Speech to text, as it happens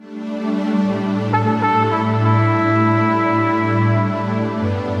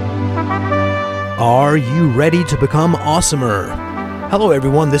Are you ready to become awesomer? Hello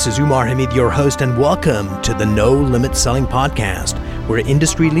everyone, this is Umar Hamid, your host, and welcome to the No Limit Selling Podcast, where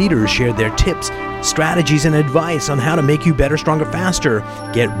industry leaders share their tips, strategies, and advice on how to make you better, stronger, faster.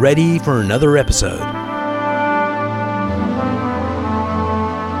 Get ready for another episode.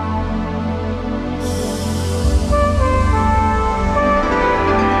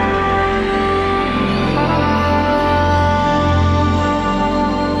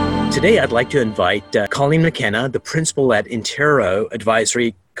 Today, I'd like to invite Colleen McKenna, the principal at Intero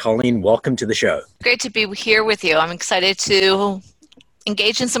Advisory. Colleen, welcome to the show. Great to be here with you. I'm excited to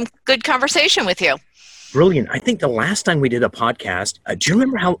engage in some good conversation with you. Brilliant. I think the last time we did a podcast, do you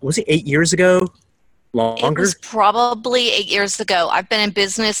remember was it 8 years ago? Longer? It was probably 8 years ago. I've been in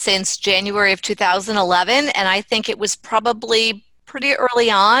business since January of 2011, and I think it was probably pretty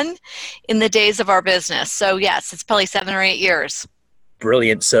early on in the days of our business. So yes, it's probably 7 or 8 years.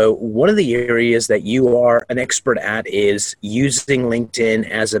 Brilliant. So one of the areas that you are an expert at is using LinkedIn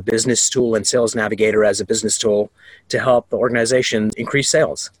as a business tool and Sales Navigator as a business tool to help the organization increase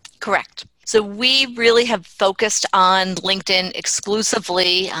sales. Correct. So we really have focused on LinkedIn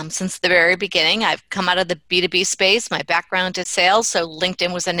exclusively since the very beginning. I've come out of the B2B space. My background is sales, so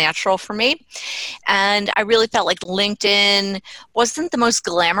LinkedIn was a natural for me. And I really felt like LinkedIn wasn't the most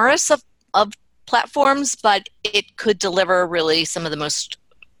glamorous of platforms, but it could deliver really some of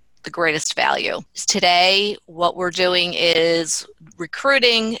the greatest value. Today, what we're doing is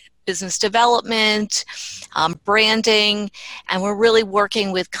recruiting, business development, branding, and we're really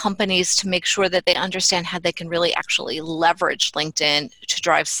working with companies to make sure that they understand how they can really actually leverage LinkedIn to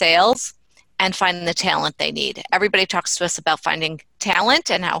drive sales and find the talent they need. Everybody talks to us about finding talent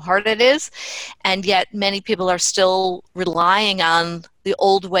and how hard it is, and yet many people are still relying on the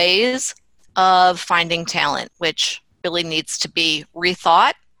old ways of finding talent, which really needs to be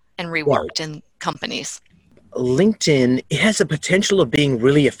rethought and reworked in companies. LinkedIn, it has a potential of being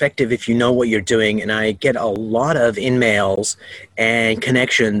really effective if you know what you're doing. And I get a lot of in-mails and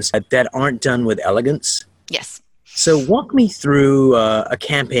connections that aren't done with elegance. Yes. So walk me through a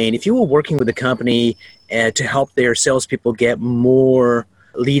campaign. If you were working with a company to help their salespeople get more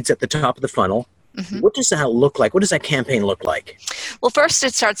leads at the top of the funnel, what does that look like? What does that campaign look like? Well, first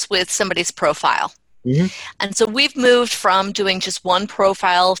it starts with somebody's profile. And so we've moved from doing just one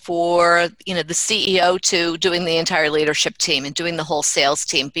profile for the CEO to doing the entire leadership team and doing the whole sales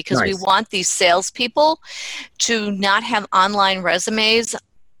team, because we want these salespeople to not have online resumes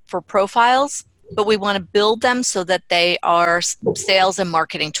for profiles, but we want to build them so that they are sales and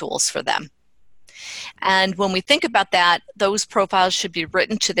marketing tools for them. And when we think about that, those profiles should be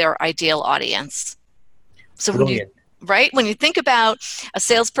written to their ideal audience. So when you think about a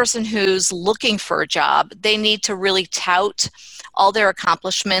salesperson who's looking for a job, they need to really tout all their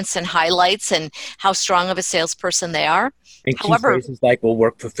accomplishments and highlights and how strong of a salesperson they are. And key phrases like, we'll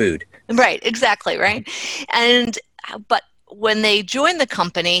work for food. Right, exactly, right. But when they join the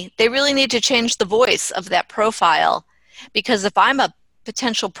company, they really need to change the voice of that profile, because if I'm a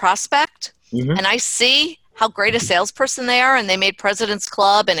potential prospect, and I see how great a salesperson they are and they made President's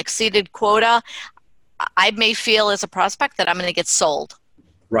Club and exceeded quota, I may feel as a prospect that I'm going to get sold.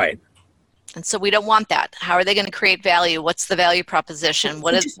 Right. And so we don't want that. How are they going to create value? What's the value proposition?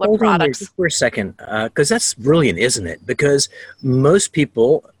 What products? Just for a second, because that's brilliant, isn't it? Because most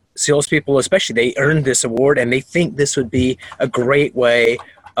people, salespeople especially, they earned this award and they think this would be a great way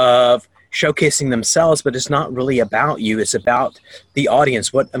of showcasing themselves, but it's not really about you. It's about the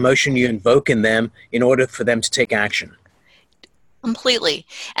audience, what emotion you invoke in them in order for them to take action. Completely.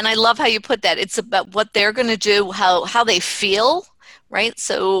 And I love how you put that. It's about what they're going to do, how they feel, right?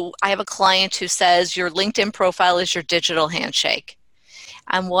 So I have a client who says your LinkedIn profile is your digital handshake.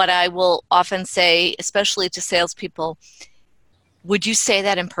 And what I will often say, especially to salespeople, would you say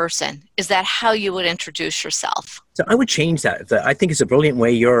that in person? Is that how you would introduce yourself? So I would change that. I think it's a brilliant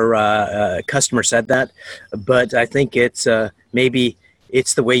way your customer said that, but I think it's maybe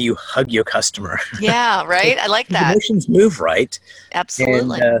it's the way you hug your customer. Yeah, right. I like that. Emotions move, right?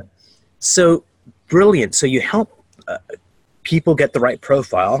 Absolutely. And, so brilliant. So you help people get the right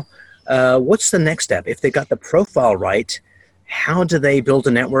profile. What's the next step? If they got the profile right, how do they build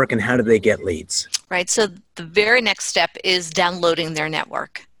a network and how do they get leads? Right. So the very next step is downloading their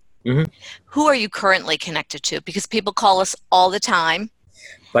network. Who are you currently connected to? Because people call us all the time.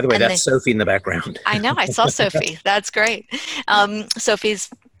 By the way, that's Sophie in the background. I know. I saw Sophie. That's great.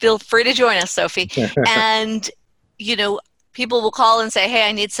 Feel free to join us, Sophie. And, people will call and say, hey,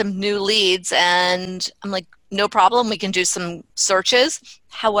 I need some new leads. And I'm like, no problem. We can do some searches.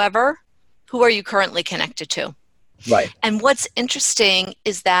 However, who are you currently connected to? Right. And what's interesting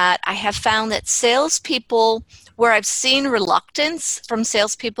is that I have found that salespeople, where I've seen reluctance from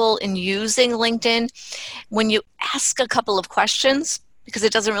salespeople in using LinkedIn, when you ask a couple of questions, because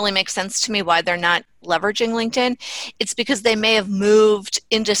it doesn't really make sense to me why they're not leveraging LinkedIn, it's because they may have moved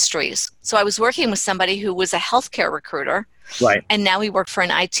industries. So I was working with somebody who was a healthcare recruiter, Right. and now he worked for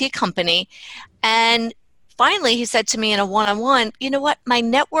an IT company. And finally, he said to me in a one-on-one, you know what, my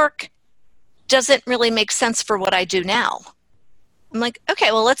network doesn't really make sense for what I do now. I'm like,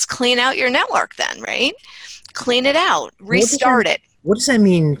 okay, well, let's clean out your network then, right? Clean it out, restart it. What does that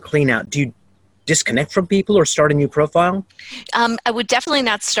mean, clean out? Do you disconnect from people or start a new profile? I would definitely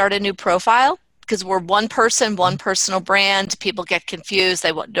not start a new profile, because we're one person, one personal brand. People get confused.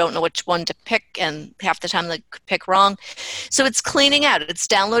 They don't know which one to pick, and half the time they pick wrong. So it's cleaning out. It's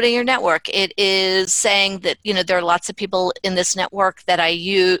downloading your network. It is saying that, there are lots of people in this network that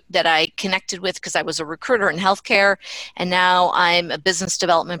I connected with because I was a recruiter in healthcare, and now I'm a business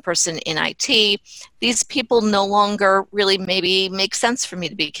development person in IT. These people no longer really maybe make sense for me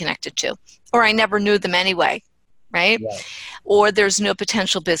to be connected to, or I never knew them anyway. Right? Yeah. Or there's no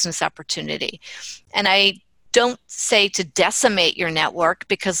potential business opportunity. And I don't say to decimate your network,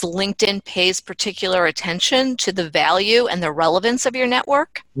 because LinkedIn pays particular attention to the value and the relevance of your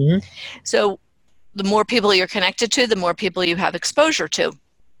network. Mm-hmm. So the more people you're connected to, the more people you have exposure to.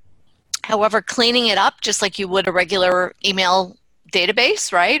 However, cleaning it up just like you would a regular email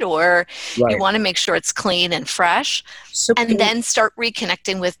database, right? Or Right. you want to make sure it's clean and fresh, and then start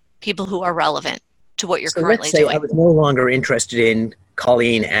reconnecting with people who are relevant to what you're currently let's say doing. I was no longer interested in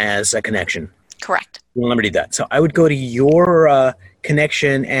Colleen as a connection. Correct. Well, let me do that. So I would go to your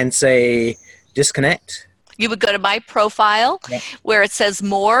connection and say disconnect. You would go to my profile, Yep. where it says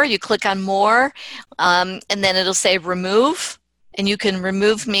more. You click on more, and then it'll say remove, and you can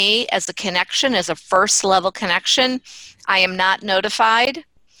remove me as a connection, as a first level connection. I am not notified.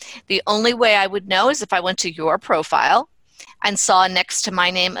 The only way I would know is if I went to your profile and saw next to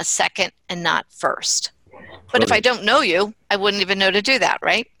my name a second and not first. But if I don't know you, I wouldn't even know to do that,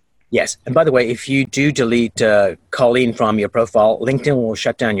 right? Yes. And by the way, if you do delete Colleen from your profile, LinkedIn will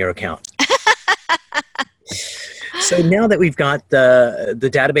shut down your account. So now that we've got the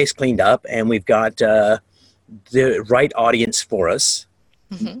database cleaned up and we've got the right audience for us,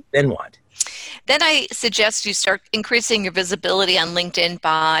 then what? Then I suggest you start increasing your visibility on LinkedIn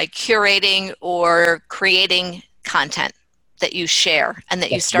by curating or creating content that you share and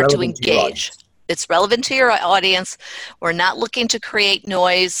that you start to engage. It's relevant to your audience. We're not looking to create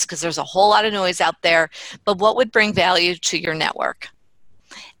noise, because there's a whole lot of noise out there, but what would bring value to your network?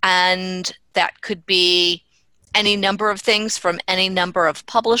 And that could be any number of things, from any number of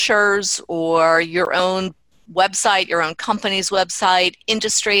publishers or your own website, your own company's website,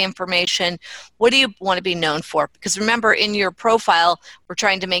 industry information. What do you want to be known for? Because remember, in your profile, we're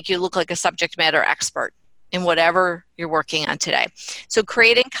trying to make you look like a subject matter expert in whatever you're working on today. So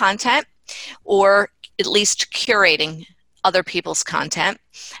creating content, or at least curating other people's content,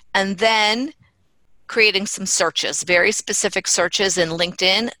 and then creating some searches, very specific searches in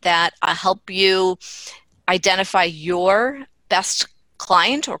LinkedIn that help you identify your best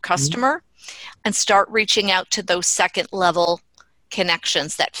client or customer, and start reaching out to those second level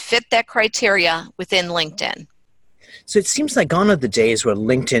connections that fit that criteria within LinkedIn. So it seems like gone are the days where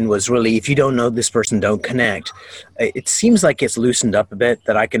LinkedIn was really, if you don't know this person, don't connect. It seems like it's loosened up a bit,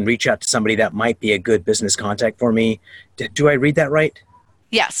 that I can reach out to somebody that might be a good business contact for me. Do I read that right?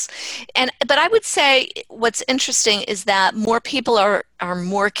 Yes. But I would say what's interesting is that more people are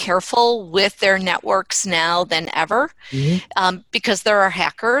more careful with their networks now than ever, because there are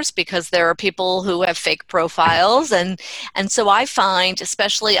hackers, because there are people who have fake profiles. And so I find,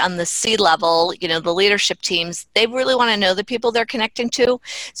 especially on the C-level, the leadership teams, they really want to know the people they're connecting to.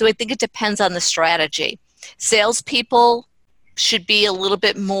 So I think it depends on the strategy. Salespeople should be a little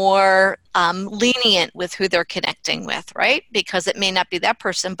bit more lenient with who they're connecting with, right? Because it may not be that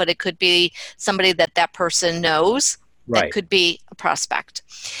person, but it could be somebody that person knows. Right. That could be a prospect.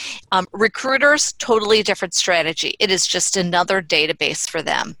 Recruiters, totally different strategy. It is just another database for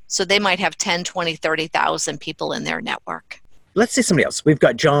them. So they might have 10, 20, 30,000 people in their network. Let's say somebody else. We've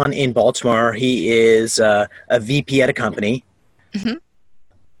got John in Baltimore. He is a VP at a company. Mm-hmm.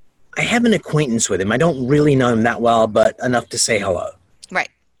 I have an acquaintance with him. I don't really know him that well, but enough to say hello. Right.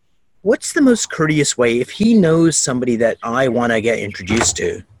 What's the most courteous way, if he knows somebody that I want to get introduced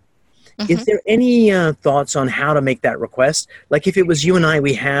to, is there any thoughts on how to make that request? Like if it was you and I,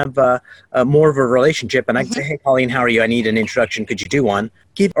 we have more of a relationship, and I can say, hey, Colleen, how are you? I need an introduction. Could you do one?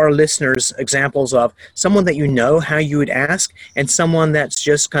 Give our listeners examples of someone that you know, how you would ask, and someone that's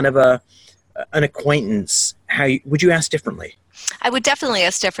just kind of an acquaintance, would you ask differently? I would definitely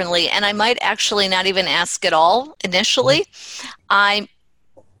ask differently, and I might actually not even ask at all initially. I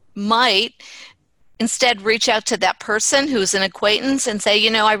might instead reach out to that person who's an acquaintance and say,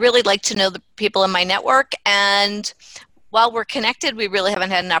 I really like to know the people in my network, and while we're connected, we really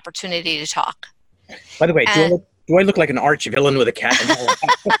haven't had an opportunity to talk. By the way, do I look like an arch villain with a cat?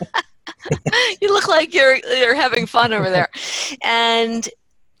 You look like you're having fun over there. And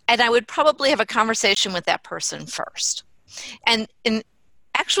I would probably have a conversation with that person first. And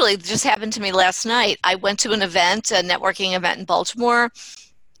actually, it just happened to me last night. I went to an event, a networking event in Baltimore,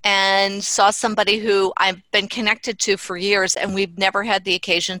 and saw somebody who I've been connected to for years, and we've never had the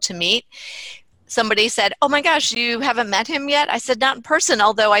occasion to meet. Somebody said, "Oh my gosh, you haven't met him yet?" I said, "Not in person,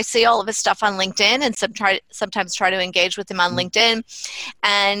 although I see all of his stuff on LinkedIn and sometimes try to engage with him on LinkedIn."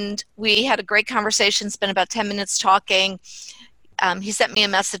 And we had a great conversation, spent about 10 minutes talking. He sent me a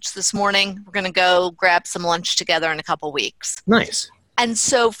message this morning. We're going to go grab some lunch together in a couple weeks. Nice. And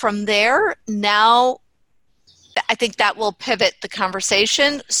so from there, now I think that will pivot the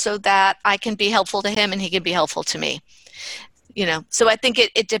conversation so that I can be helpful to him and he can be helpful to me. So I think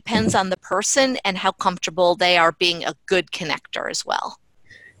it depends on the person and how comfortable they are being a good connector as well.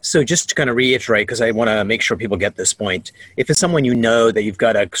 So just to kind of reiterate, because I want to make sure people get this point, if it's someone that you've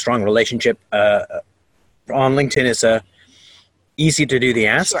got a strong relationship on LinkedIn, it's easy to do the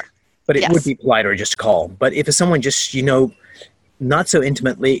ask, sure. But it would be politer just to call. But if it's someone just, not so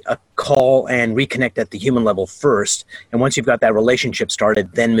intimately, a call and reconnect at the human level first. And once you've got that relationship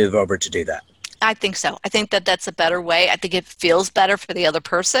started, then move over to do that. I think so. I think that's a better way. I think it feels better for the other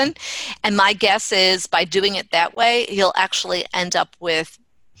person. And my guess is by doing it that way, you'll actually end up with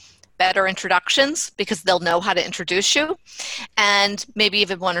better introductions because they'll know how to introduce you, and maybe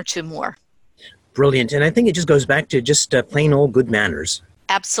even one or two more. Brilliant. And I think it just goes back to just plain old good manners.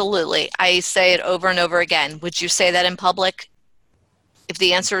 Absolutely. I say it over and over again. Would you say that in public? If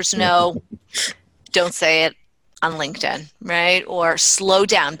the answer is no, don't say it on LinkedIn, right? Or slow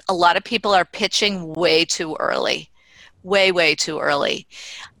down. A lot of people are pitching way too early, way too early.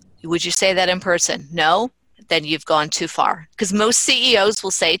 Would you say that in person? No? Then you've gone too far. Because most CEOs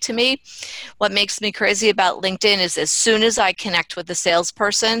will say to me, what makes me crazy about LinkedIn is as soon as I connect with the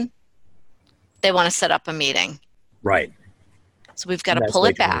salesperson, they want to set up a meeting. Right. So we've got to pull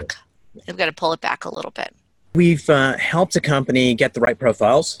it back. We've got to pull it back a little bit. We've helped a company get the right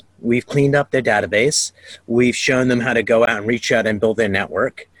profiles. We've cleaned up their database. We've shown them how to go out and reach out and build their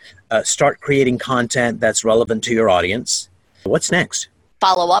network. Start creating content that's relevant to your audience. What's next?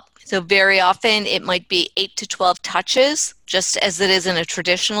 Follow up. So very often it might be 8 to 12 touches, just as it is in a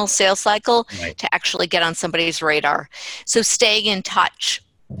traditional sales cycle, right, to actually get on somebody's radar. So staying in touch.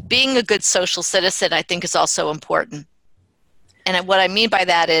 Being a good social citizen, I think, is also important. And what I mean by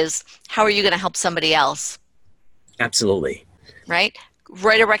that is, how are you going to help somebody else? Absolutely. Right?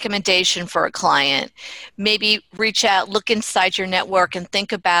 Write a recommendation for a client. Maybe reach out, look inside your network, and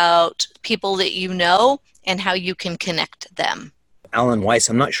think about people that you know and how you can connect them. Alan Weiss,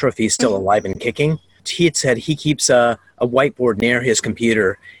 I'm not sure if he's still alive and kicking. He had said he keeps a whiteboard near his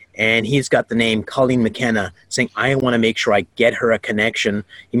computer, and he's got the name Colleen McKenna, saying, I want to make sure I get her a connection.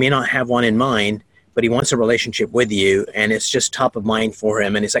 He may not have one in mind, but he wants a relationship with you, and it's just top of mind for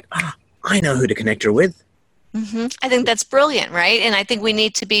him. And he's like, I know who to connect her with. Mm-hmm. I think that's brilliant, right? And I think we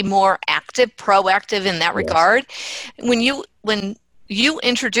need to be more active, proactive in that regard. When you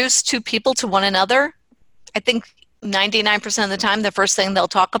introduce two people to one another, I think 99% of the time, the first thing they'll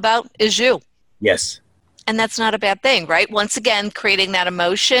talk about is you. Yes. And that's not a bad thing, right? Once again, creating that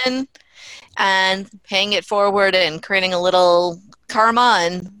emotion and paying it forward and creating a little karma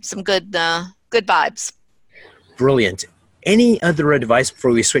and some good vibes. Brilliant. Any other advice before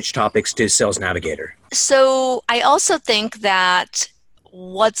we switch topics to Sales Navigator? So I also think that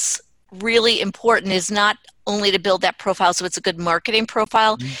what's really important is not only to build that profile so it's a good marketing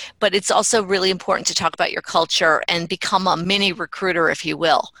profile, but it's also really important to talk about your culture and become a mini recruiter, if you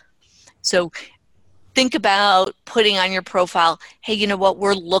will. So think about putting on your profile, hey, you know what,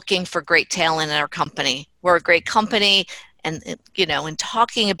 we're looking for great talent in our company. We're a great company, and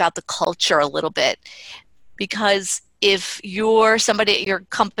talking about the culture a little bit. Because if you're somebody at your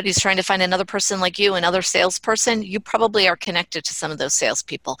company is trying to find another person like you, another salesperson, you probably are connected to some of those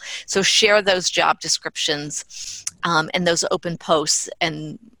salespeople. So share those job descriptions and those open posts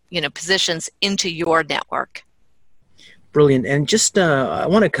and positions into your network. Brilliant. And just I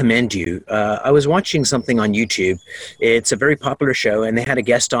want to commend you. I was watching something on YouTube. It's a very popular show, and they had a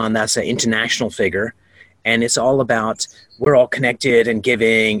guest on that's an international figure. And it's all about we're all connected and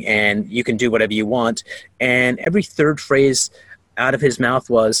giving, and you can do whatever you want. And every third phrase out of his mouth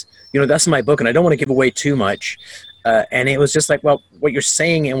was, that's my book, and I don't want to give away too much. And it was just like, well, what you're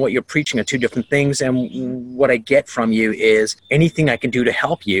saying and what you're preaching are two different things. And what I get from you is anything I can do to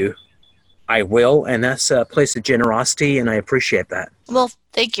help you, I will. And that's a place of generosity, and I appreciate that. Well,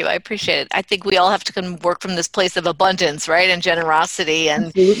 thank you. I appreciate it. I think we all have to work from this place of abundance, right? And generosity.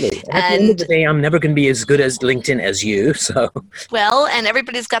 Absolutely. At the end of the day, I'm never going to be as good as LinkedIn as you. So, well, and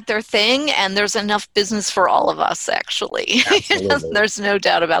everybody's got their thing, and there's enough business for all of us, actually. There's no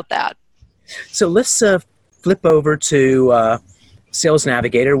doubt about that. So let's flip over to Sales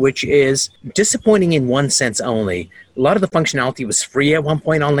Navigator, which is disappointing in one sense only. A lot of the functionality was free at one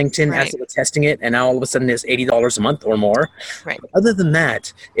point on LinkedIn as they were testing it, and now all of a sudden it's $80 a month or more. Right. But other than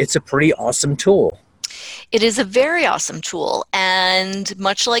that, it's a pretty awesome tool. It is a very awesome tool, and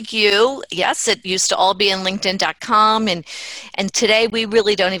much like you, yes, it used to all be in LinkedIn.com, and today we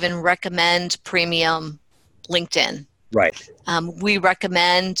really don't even recommend premium LinkedIn. Right. We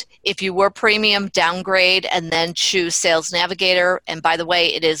recommend, if you were premium, downgrade and then choose Sales Navigator. And by the way,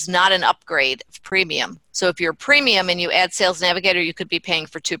 it is not an upgrade of premium. So if you're premium and you add Sales Navigator, you could be paying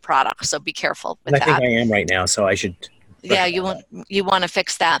for 2 products. So be careful with that. I think I am right now, so I should. Yeah, you want to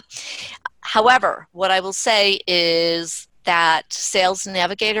fix that. However, what I will say is that Sales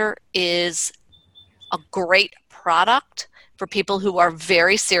Navigator is a great product for people who are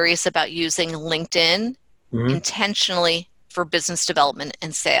very serious about using LinkedIn intentionally for business development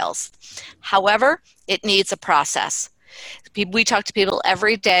and sales. However, it needs a process. We talk to people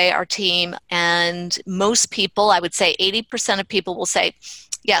every day, our team, and most people, I would say 80% of people will say,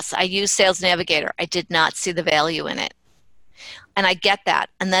 yes, I use Sales Navigator. I did not see the value in it. And I get that.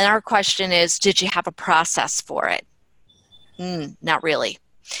 And then our question is, did you have a process for it? Not really.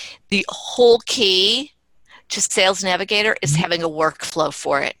 The whole key to Sales Navigator is having a workflow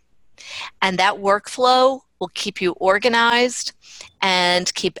for it. And that workflow will keep you organized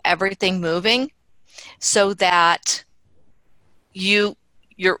and keep everything moving so that you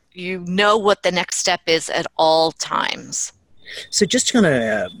know what the next step is at all times. So just to kind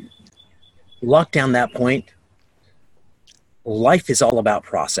of lock down that point, life is all about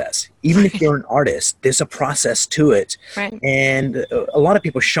process. Even if you're an artist, there's a process to it. Right. And a lot of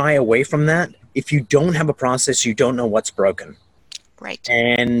people shy away from that. If you don't have a process, you don't know what's broken. Right.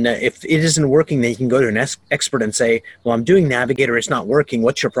 And if it isn't working, then you can go to an expert and say, well, I'm doing Navigator, it's not working.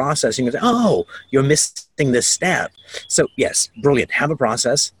 What's your process? And you can say, oh, you're missing this step. So yes, brilliant. Have a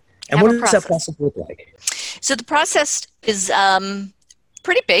process. And what does that process look like? So the process is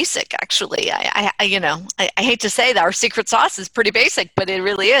pretty basic, actually. I hate to say that our secret sauce is pretty basic, but it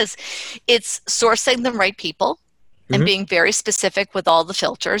really is. It's sourcing the right people and being very specific with all the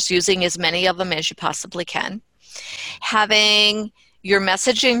filters, using as many of them as you possibly can. Having your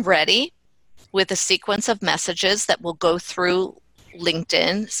messaging ready with a sequence of messages that will go through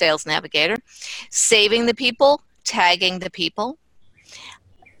LinkedIn Sales Navigator, saving the people, tagging the people.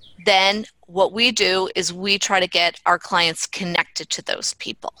 Then what we do is we try to get our clients connected to those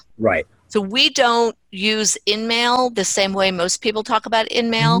people. Right. So we don't use InMail the same way most people talk about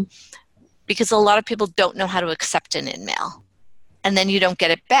InMail because a lot of people don't know how to accept an InMail. And then you don't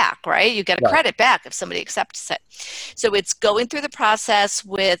get it back, right? You get a credit back if somebody accepts it. So it's going through the process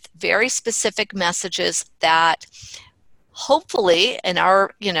with very specific messages that hopefully, and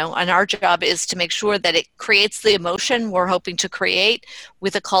our job is to make sure that it creates the emotion we're hoping to create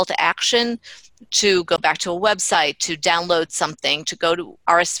with a call to action to go back to a website, to download something, to go to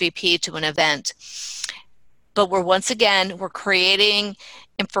RSVP to an event. But we're creating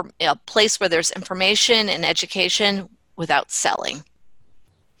a place where there's information and education without selling.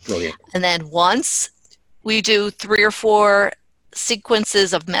 Brilliant. And then once we do 3 or 4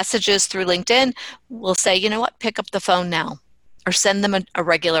 sequences of messages through LinkedIn, we'll say, you know what, pick up the phone now or send them a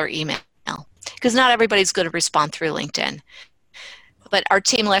regular email because not everybody's going to respond through LinkedIn. But our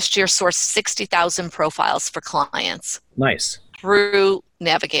team last year sourced 60,000 profiles for clients. Nice. Through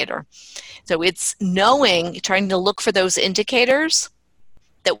Navigator. So it's trying to look for those indicators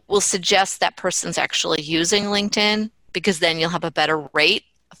that will suggest that person's actually using LinkedIn, because then you'll have a better rate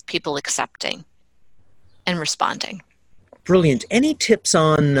of people accepting and responding. Brilliant. Any tips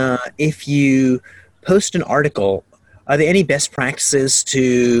on if you post an article, are there any best practices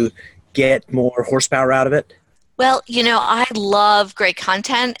to get more horsepower out of it? Well, I love great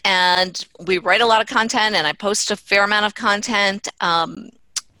content, and we write a lot of content, and I post a fair amount of content.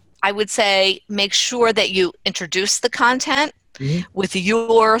 I would say make sure that you introduce the content with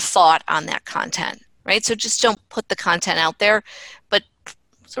your thought on that content. Right? So just don't put the content out there, but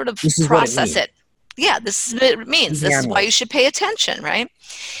sort of process it. Yeah, this is what it means. This is why you should pay attention, right?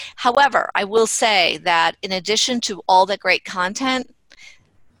 However, I will say that in addition to all the great content,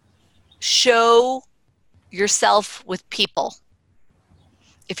 show yourself with people.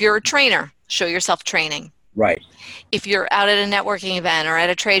 If you're a trainer, show yourself training. Right. If you're out at a networking event or at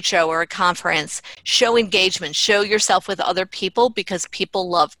a trade show or a conference, show engagement, show yourself with other people, because people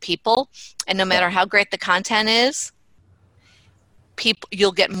love people. And no matter how great the content is,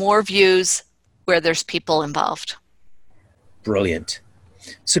 you'll get more views where there's people involved. Brilliant.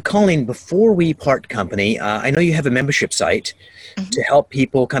 So Colleen, before we part company, I know you have a membership site to help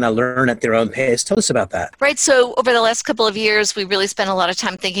people kind of learn at their own pace. Tell us about that. Right. So over the last couple of years, we really spent a lot of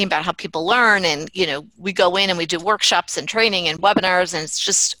time thinking about how people learn. And, we go in and we do workshops and training and webinars, and it's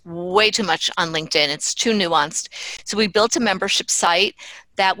just way too much on LinkedIn. It's too nuanced. So we built a membership site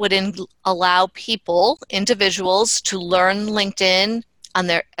that would allow people, individuals, to learn LinkedIn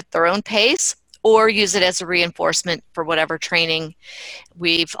at their own pace, or use it as a reinforcement for whatever training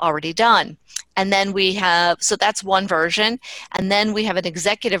we've already done. And then so that's one version. And then we have an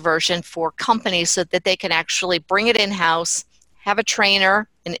executive version for companies so that they can actually bring it in-house, have a trainer,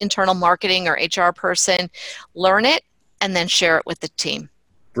 an internal marketing or HR person, learn it, and then share it with the team.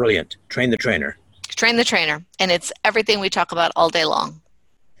 Brilliant. Train the trainer. Train the trainer. And it's everything we talk about all day long.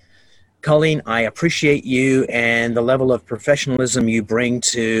 Colleen, I appreciate you and the level of professionalism you bring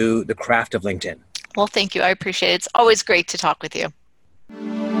to the craft of LinkedIn. Well, thank you. I appreciate it. It's always great to talk with you.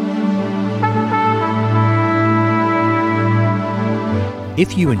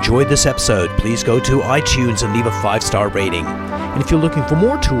 If you enjoyed this episode, please go to iTunes and leave a 5-star rating. And if you're looking for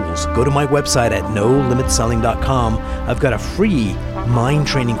more tools, go to my website at nolimitselling.com. I've got a free mind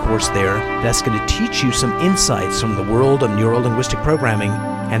training course there that's going to teach you some insights from the world of neuro-linguistic programming,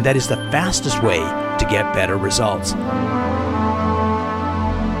 and that is the fastest way to get better results.